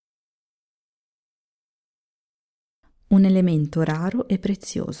Un elemento raro e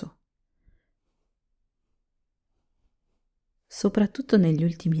prezioso. Soprattutto negli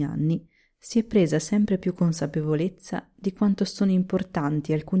ultimi anni si è presa sempre più consapevolezza di quanto sono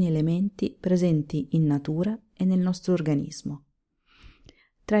importanti alcuni elementi presenti in natura e nel nostro organismo.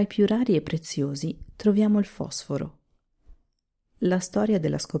 Tra i più rari e preziosi troviamo il fosforo. La storia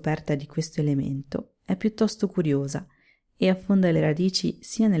della scoperta di questo elemento è piuttosto curiosa e affonda le radici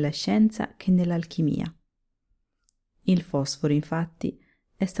sia nella scienza che nell'alchimia. Il fosforo, infatti,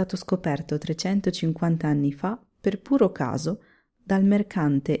 è stato scoperto 350 anni fa per puro caso dal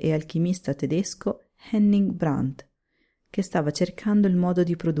mercante e alchimista tedesco Henning Brandt, che stava cercando il modo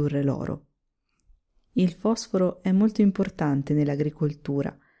di produrre l'oro. Il fosforo è molto importante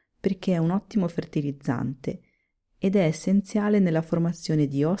nell'agricoltura perché è un ottimo fertilizzante ed è essenziale nella formazione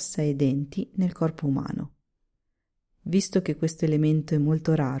di ossa e denti nel corpo umano. Visto che questo elemento è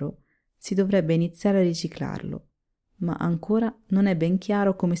molto raro, si dovrebbe iniziare a riciclarlo, ma ancora non è ben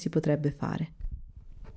chiaro come si potrebbe fare.